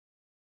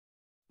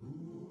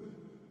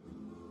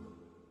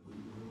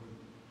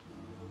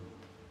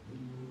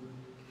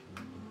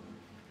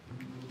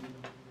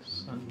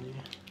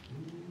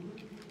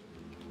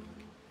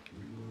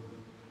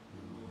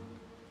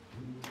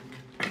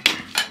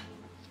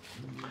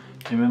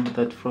Remember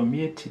that from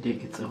here to there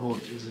it's a hole,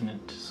 isn't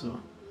it? So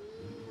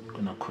I'm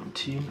gonna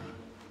continue.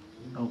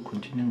 Now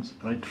continuing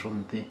right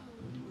from there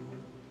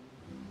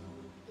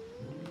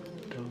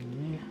down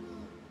here.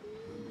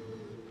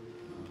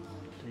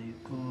 There you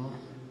go.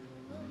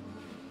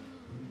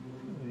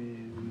 We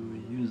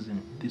were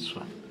using this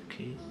one,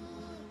 okay?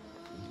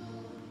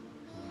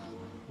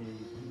 There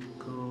you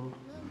go.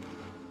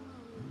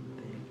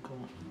 There you go.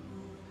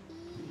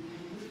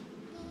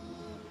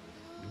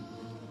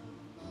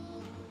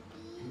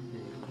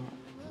 There you go.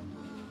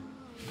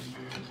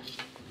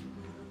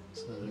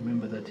 So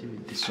remember that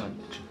even this one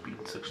should be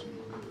in section.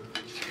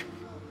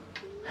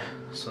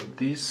 So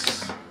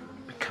this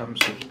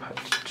becomes a part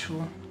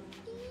 2.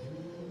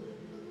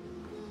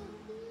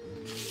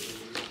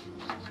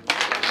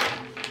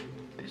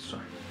 This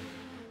one.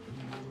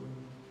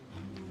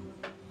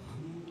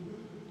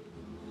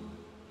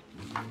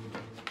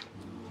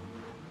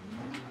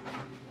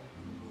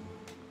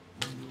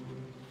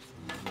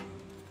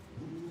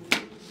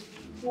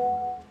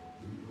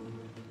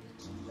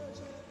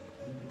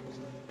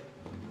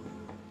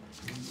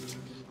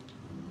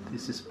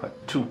 This is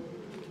part 2.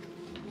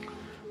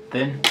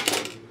 Then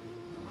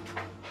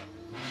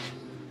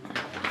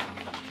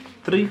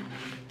 3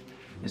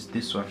 is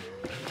this one.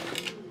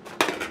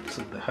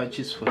 So the hatch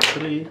is for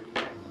 3.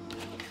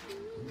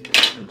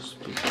 Let's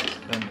put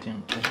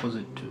something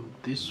opposite to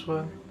this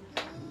one.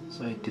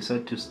 So I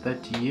decide to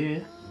start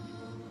here.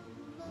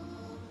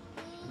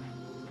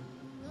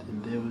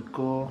 And there we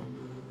go.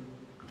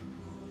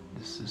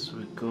 This is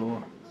we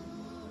go.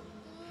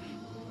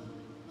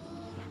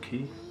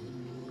 Okay.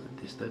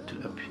 They start to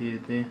appear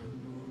there.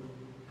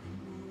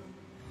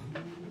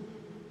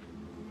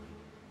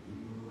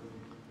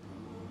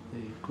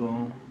 There you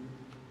go.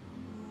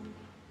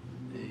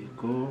 There you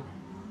go.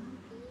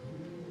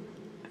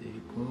 There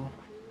you go.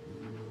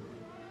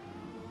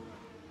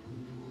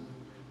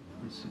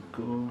 There you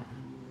go.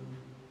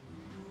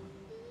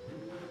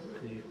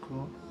 There you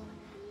go.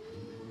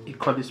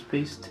 Equally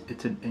spaced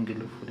at an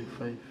angle of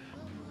 45.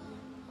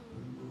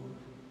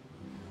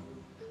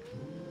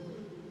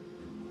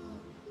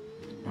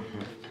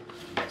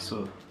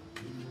 So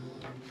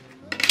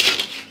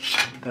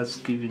that's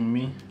giving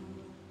me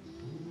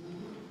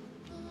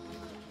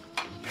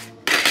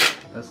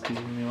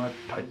what,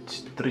 part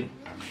 3.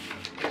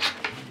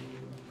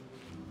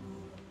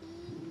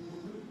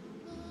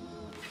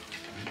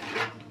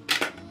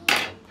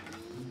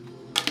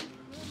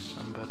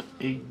 Number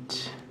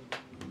 8.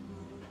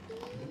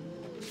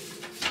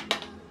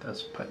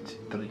 That's part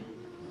 3.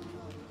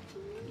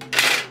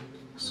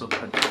 So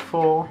part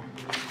 4,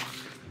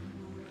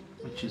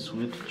 which is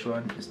which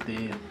one is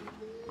the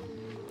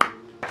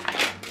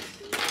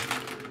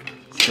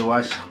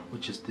washer,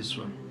 which is this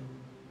one.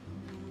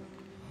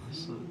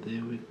 So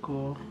there we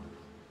go.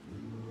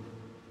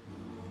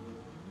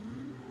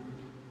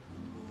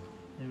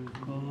 There we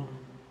go.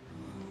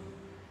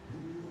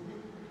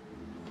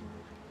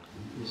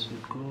 This we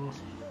go.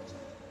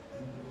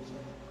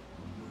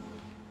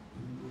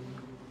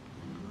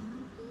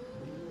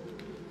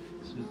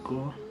 This we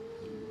go.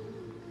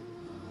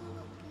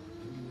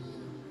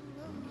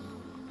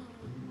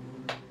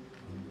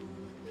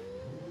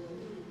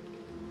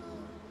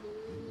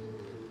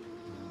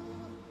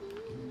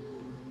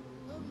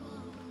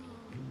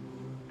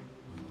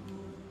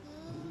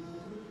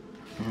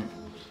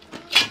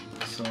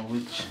 So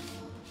which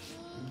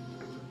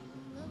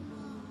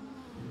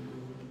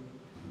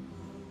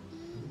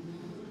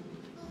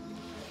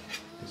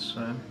this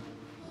one,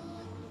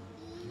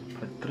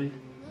 part 3,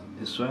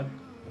 this one,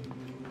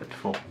 part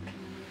 4.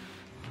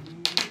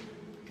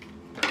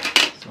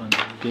 So when you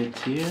get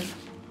here,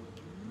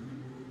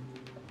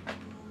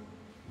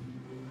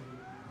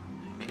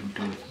 you can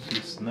do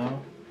this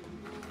now.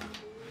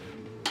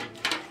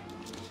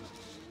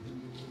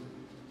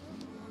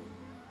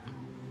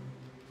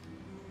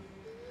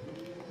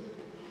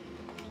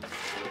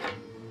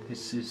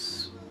 This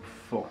is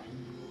 4.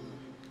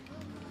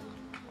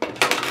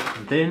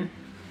 Then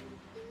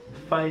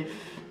 5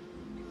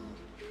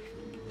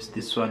 is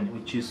this one,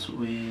 which is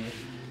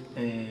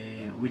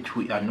which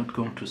we are not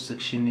going to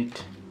section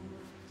it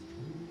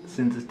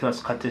since it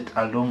was cutted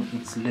along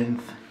its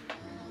length.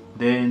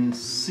 Then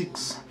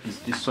 6 is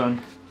this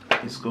one,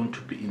 is going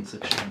to be in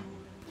section.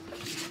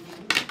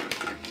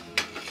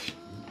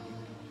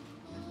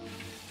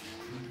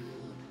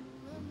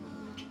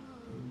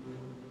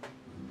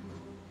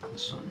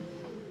 This one.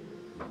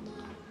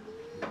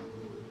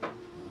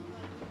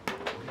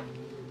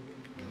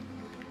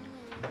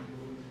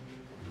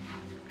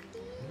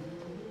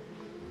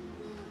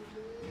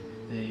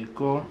 There you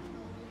go.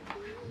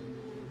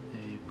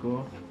 There you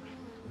go.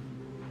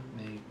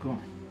 There you go.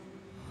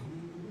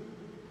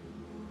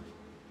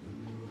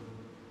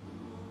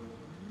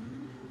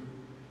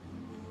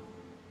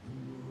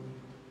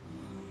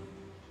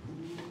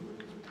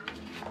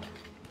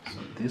 So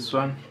this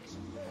one.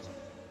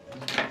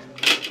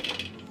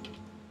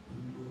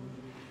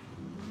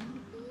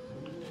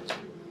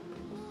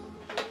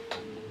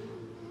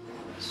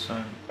 This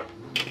one,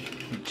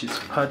 which is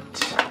part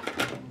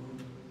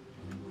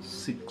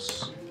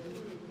 6.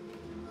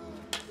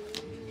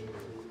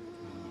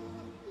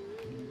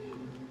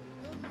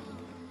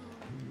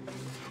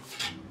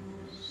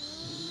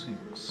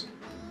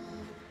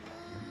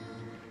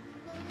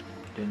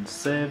 Then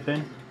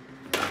 7.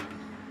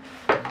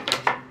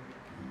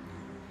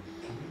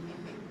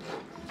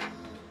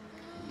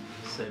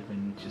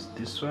 7, which is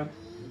this one.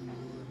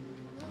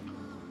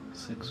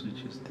 6,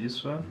 which is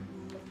this one.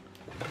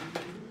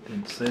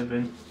 Then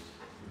 7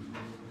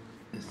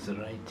 is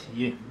right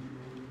here.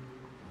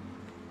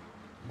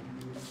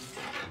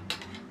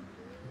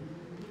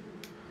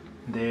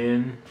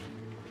 Then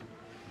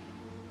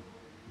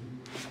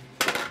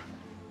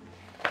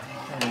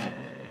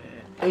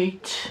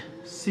 8,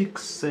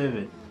 6,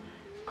 7.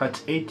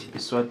 Part 8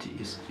 is what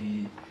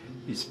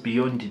is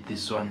beyond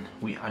this one.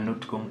 We are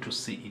not going to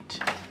see it.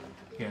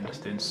 You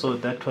understand? So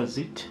that was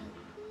it.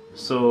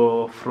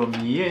 So from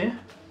here,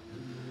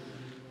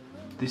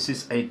 this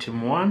is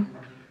item 1,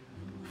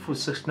 full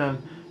sectional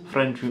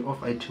front view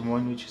of item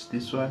 1, which is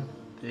this one.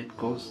 There it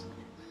goes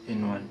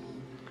in 1.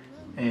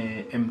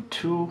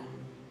 M2,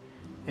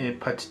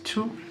 part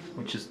 2,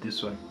 which is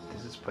this one.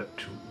 This is part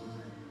 2.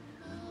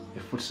 A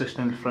full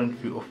sectional front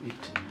view of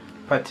it.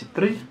 Part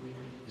 3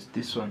 is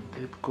this one.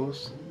 There it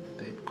goes.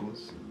 There it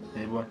goes.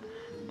 There one.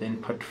 Then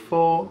part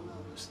 4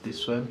 is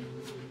this one.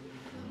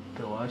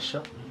 The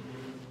washer.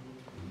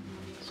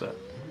 So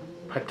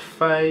part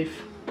 5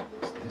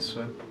 is this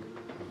one.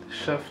 The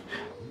shaft.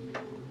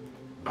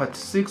 Part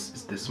 6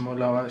 is the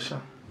smaller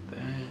washer.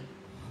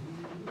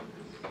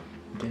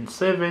 Then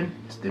 7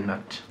 is the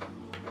nut.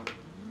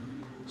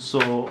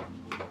 So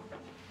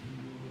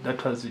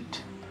that was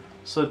it.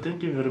 So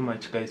thank you very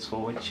much guys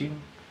for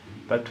watching.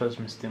 That was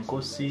Mr.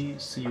 Nkosi.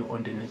 See you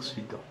on the next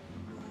video.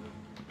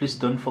 Please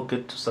don't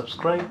forget to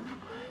subscribe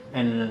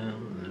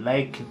and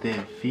like the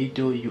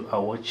video you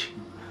are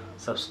watching.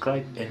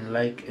 Subscribe and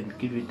like and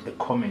give it a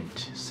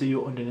comment. See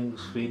you on the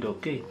next video.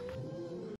 Okay.